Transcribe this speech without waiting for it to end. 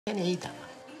Yani iyiydi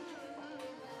ama.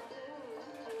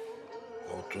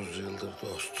 30 yıldır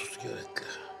dostuz gerekli.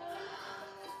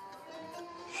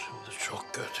 Şimdi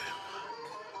çok kötüyüm.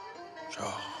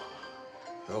 Çok.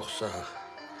 Yoksa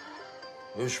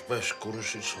 3-5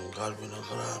 kuruş için kalbini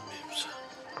kırar mıyım sen?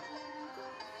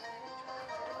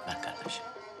 Bak kardeşim.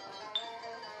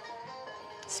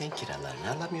 Sen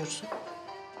kiralarını alamıyorsun.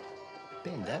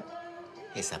 Ben de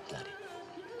hesapları.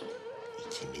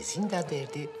 İkimizin de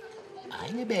derdi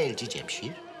aynı be elci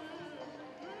Cemşir.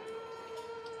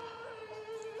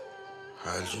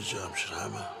 Elci Cemşir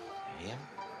hemen. Ya.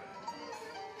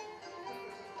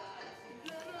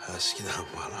 Eskiden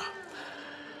bana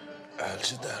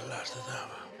elci derlerdi değil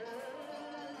mi?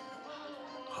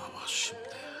 Ama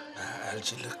şimdi ne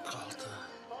elcilik kaldı,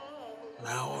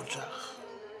 ne ocak.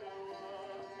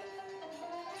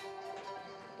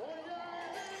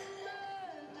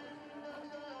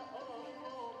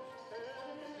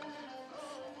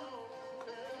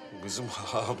 Bizim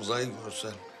Hamza'yı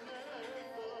görsen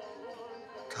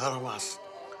tanımazsın.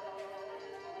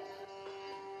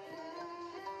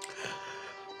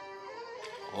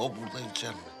 O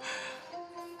buradayken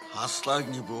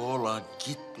aslan gibi oğlan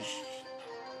gitmiş.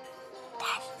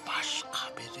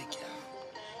 Bambaşka biri gelmiş.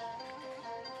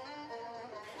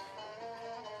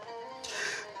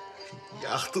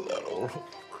 Yaktılar oğlum.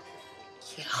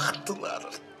 Yaktılar.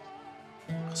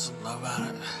 Kızımla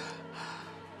beni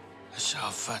hiç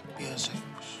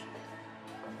affetmeyecekmiş.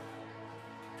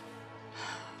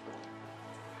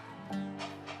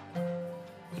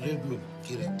 Bilir mi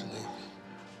Giritli?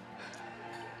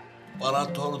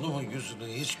 Bana torunumun yüzünü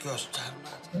hiç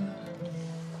göstermedi.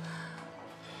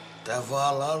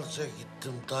 Defalarca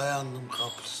gittim, dayandım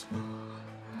kapısına.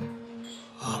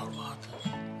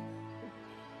 Almadı.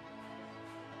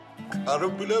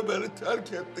 Karım bile beni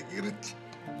terk etti Girit.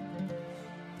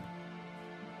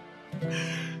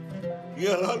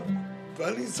 Yalan,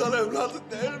 ben insan evladı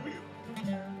değil miyim?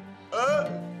 Ha?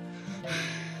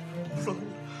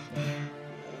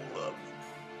 Ulan,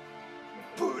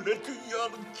 böyle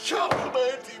dünyanın çarkına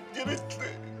edeyim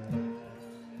Giritli.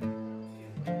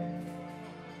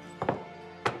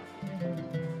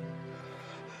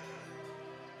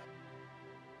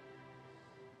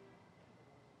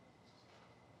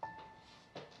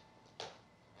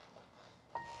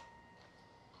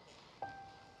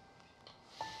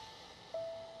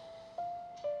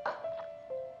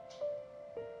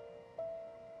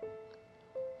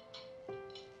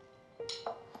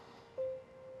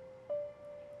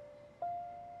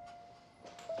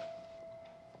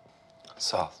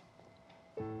 Sağ ol.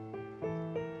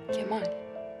 Kemal,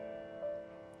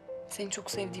 seni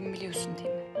çok sevdiğimi biliyorsun değil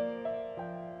mi?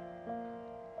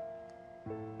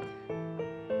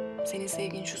 Senin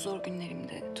sevgin şu zor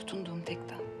günlerimde tutunduğum tek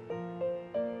dal.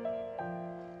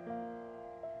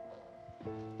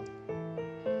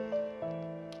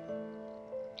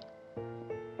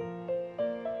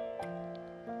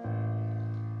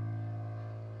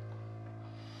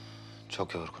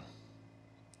 Çok yorgun.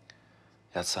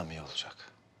 Yatsam iyi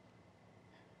olacak.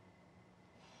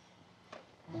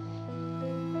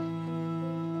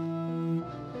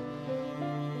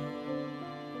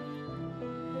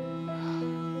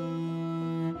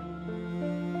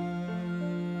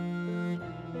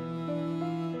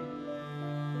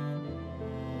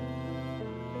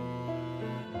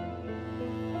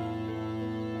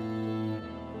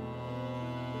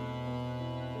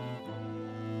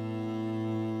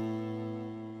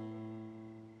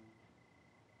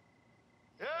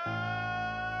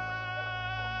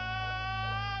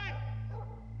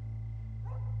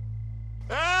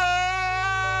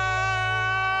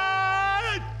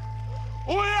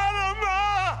 Uyanın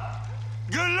be!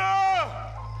 Güllü!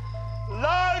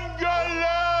 Lan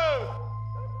Güllü!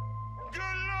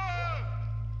 Güllü!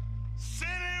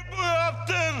 Senin bu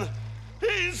yaptığın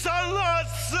insanlığa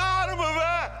sığar mı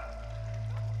be?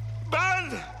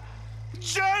 Ben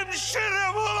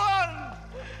Cemşir'im ulan!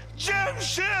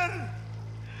 Cemşir!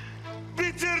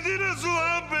 Bitirdiniz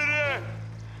ulan beni!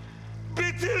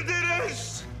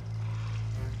 Bitirdiniz!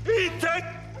 İtek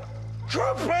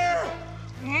köpeği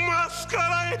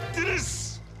maskara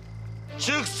ettiniz!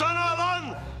 Çıksana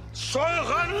lan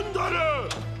soykanın dolu!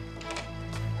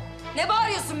 Ne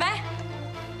bağırıyorsun be?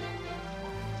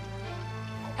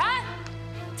 Ha?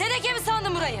 Teneke mi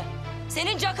sandın burayı?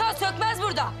 Senin caka sökmez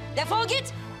burada. Defol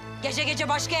git. Gece gece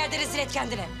başka yerde rezil et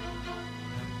kendini.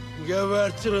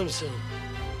 Gebertirim seni.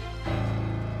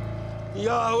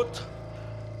 Yahut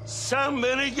sen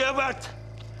beni gebert.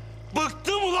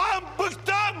 Bıktım ulan,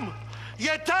 bıktım!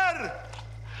 Yeter!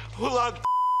 Ulan,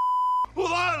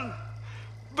 ulan!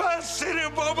 Ben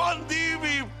senin baban değil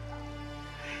miyim?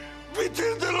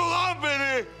 Bitirdin ulan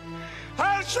beni.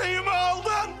 Her şeyimi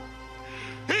aldın.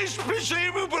 Hiçbir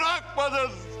şeyimi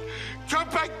bırakmadın.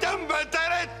 Köpekten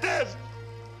beter ettin.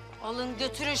 Alın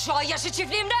götürün şu ayyaşı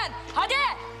çiftliğimden. Hadi.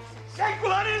 Çek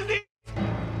ulan elini.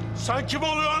 Sen kim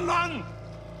oluyorsun lan?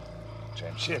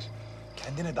 Cemşir,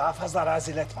 kendini daha fazla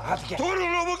rezil etme. Hadi gel.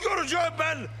 Torunumu göreceğim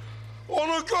ben.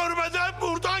 Onu görmeden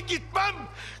buradan gitmem.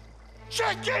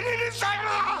 Çek elini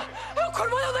sana.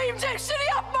 Kurban olayım Cemşir'i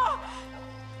yapma.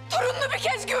 Torununu bir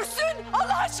kez görsün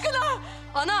Allah aşkına.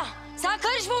 Ana sen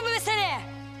karışma bu meseleye.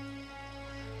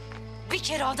 Bir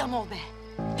kere adam ol be.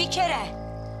 Bir kere.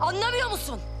 Anlamıyor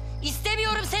musun?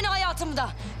 İstemiyorum seni hayatımda.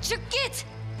 Çık git.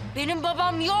 Benim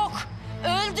babam yok.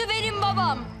 Öldü benim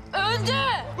babam. Öldü.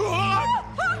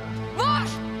 Vur.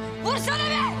 Vursana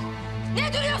be.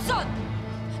 Ne duruyorsun?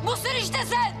 Musun işte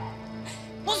sen.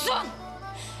 Musun.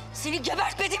 Seni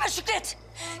gebertmediğime şükret.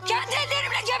 Kendi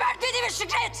ellerimle gebertmediğime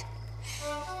şükret.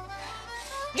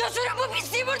 Götürün bu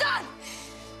pisliği buradan.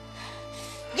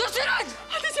 Götürün.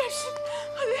 Hadi Cemşir.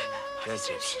 Hadi. Gel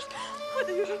Cemşir.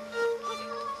 Hadi yürü.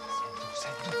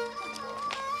 Sen dur.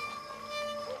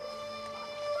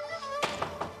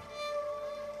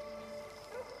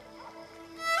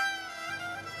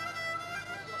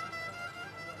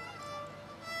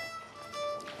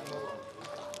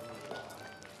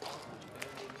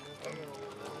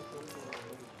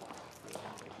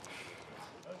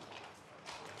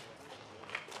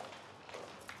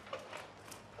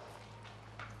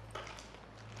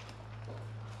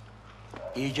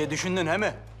 İyice düşündün he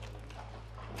mi?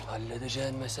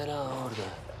 Halledeceğin mesele orada.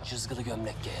 Cızgılı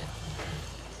gömlek giyen.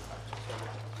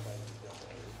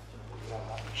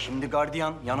 Şimdi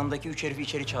gardiyan yanındaki 3 herifi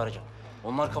içeri çağıracak.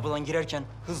 Onlar kapıdan girerken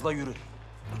hızla yürü.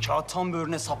 Bıçağı tam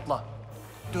böğrüne sapla.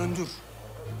 Döndür.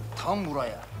 Tam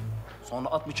buraya. Sonra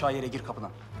at bıçağı yere gir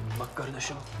kapıdan. Bak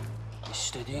kardeşim,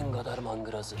 istediğin kadar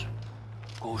mangır hazır.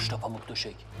 Koğuşta pamuk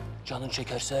döşek. Canın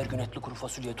çekerse her gün etli kuru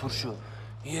fasulye turşu.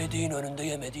 Yediğin önünde,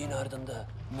 yemediğin ardında.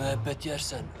 Müebbet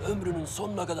yersen ömrünün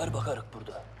sonuna kadar bakarık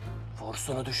burada.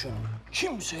 Forsunu düşün,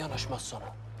 kimse yanaşmaz sana.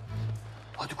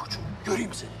 Hadi koçum,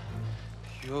 göreyim seni.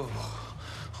 Yok.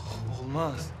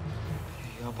 Olmaz.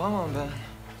 Yapamam ben.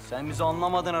 Sen bizi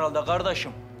anlamadın herhalde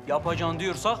kardeşim. Yapacaksın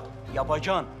diyorsak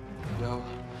yapacaksın. Ya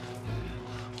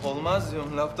olmaz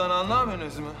diyorum. Laftan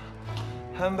anlamıyorsunuz mu?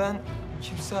 Hem ben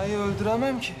kimseyi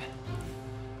öldüremem ki.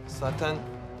 Zaten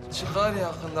çıkar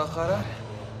yakında karar.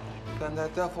 Ben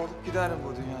de defolup giderim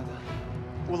bu dünyadan.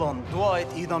 Ulan dua et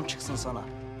idam çıksın sana.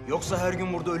 Yoksa her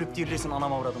gün burada ölüp dirilirsin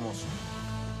anam avradım olsun.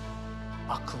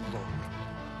 Akıllı ol.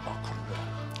 Akıllı.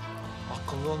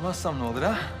 Akıllı olmazsam ne olur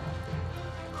ha?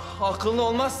 Akıllı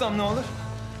olmazsam ne olur?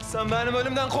 Sen benim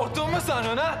ölümden korktuğumu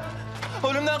sanıyorsun ha?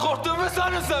 Ölümden korktuğumu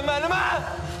sanıyorsun sen benim ha?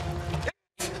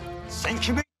 Sen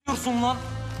kime diyorsun lan?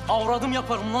 Avradım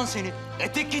yaparım lan seni.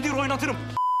 Etek giydir oynatırım.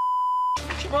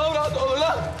 Kim avrat olur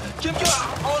lan? Kim avrat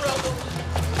olur?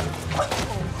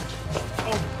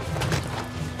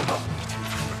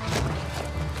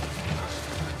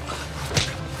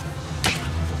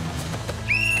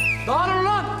 Dağılın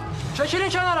lan! Çekilin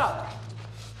kenara!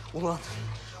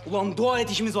 Ulan dua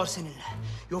et işimiz var seninle.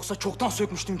 Yoksa çoktan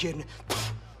sökmüştüm ciğerini.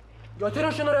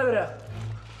 Götürün şunları evire.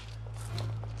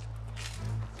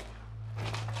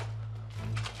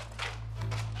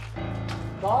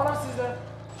 Dağılın siz de.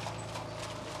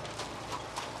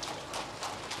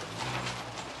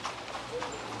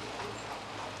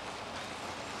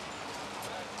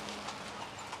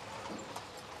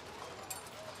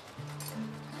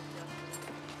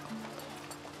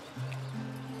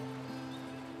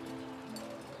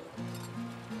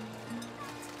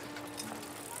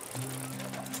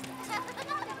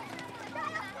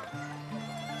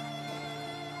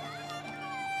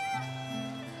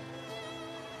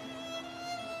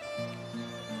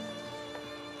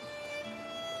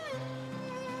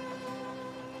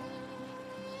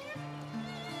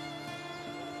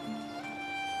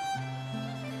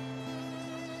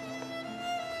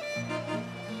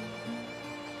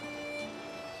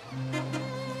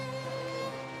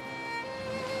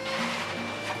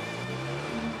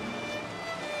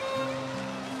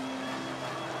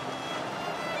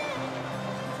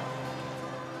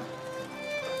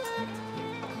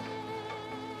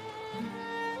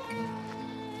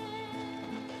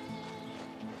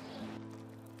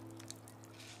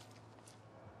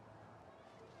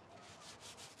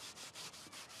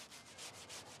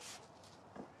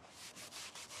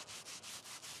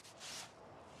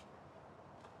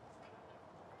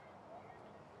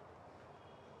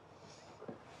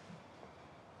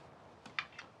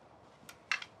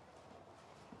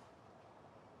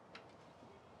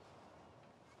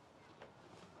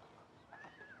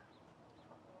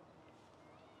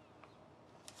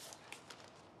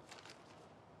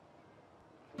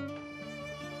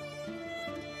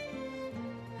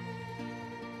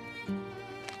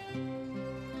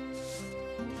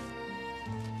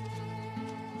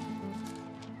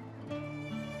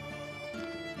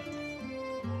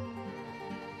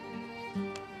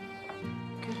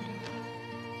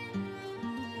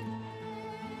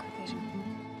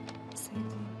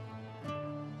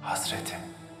 Hasretim.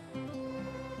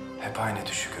 Hep aynı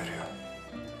düşü görüyor.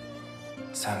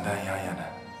 Sen ben yan yana.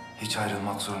 Hiç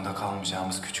ayrılmak zorunda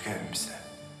kalmayacağımız küçük evimizde.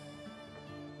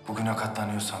 Bugüne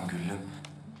katlanıyorsam Güllüm,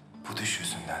 bu düş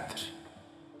yüzündendir.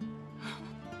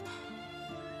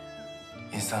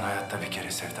 İnsan hayatta bir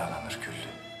kere sevdalanır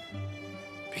Güllü.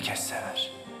 Bir kez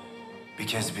sever. Bir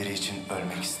kez biri için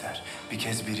ölmek ister. Bir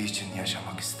kez biri için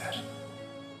yaşamak ister.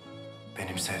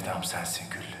 Benim sevdam sensin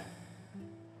Güllü.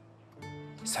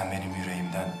 Sen benim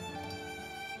yüreğimden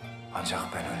ancak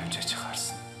ben ölünce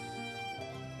çıkarsın.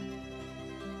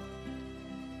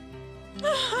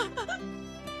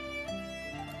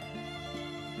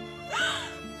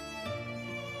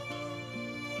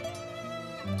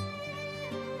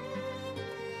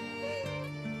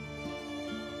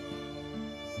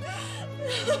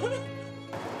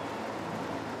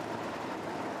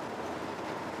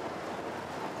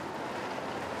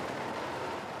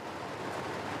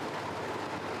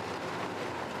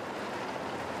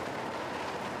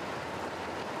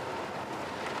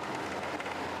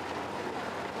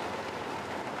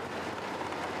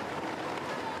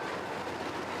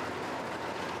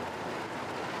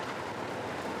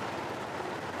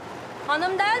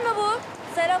 Hanım değil mi bu?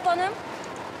 Serap Hanım.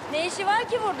 Ne işi var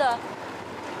ki burada?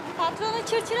 Patronu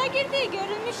çırçıra girdi,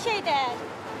 görülmüş şeyden.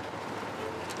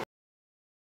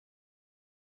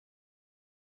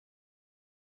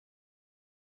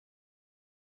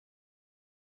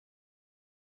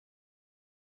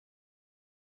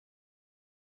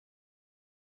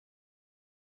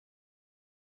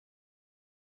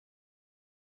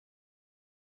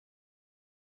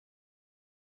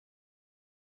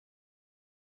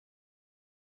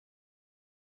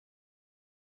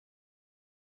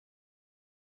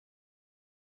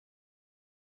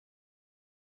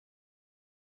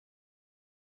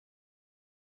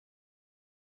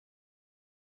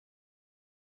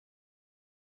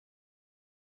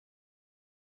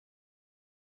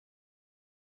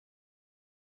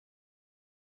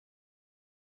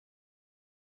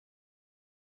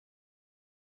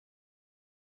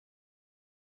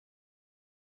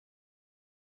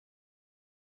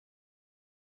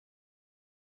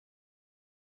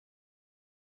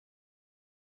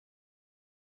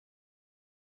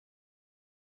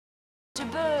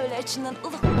 Böyle içinden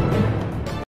ılık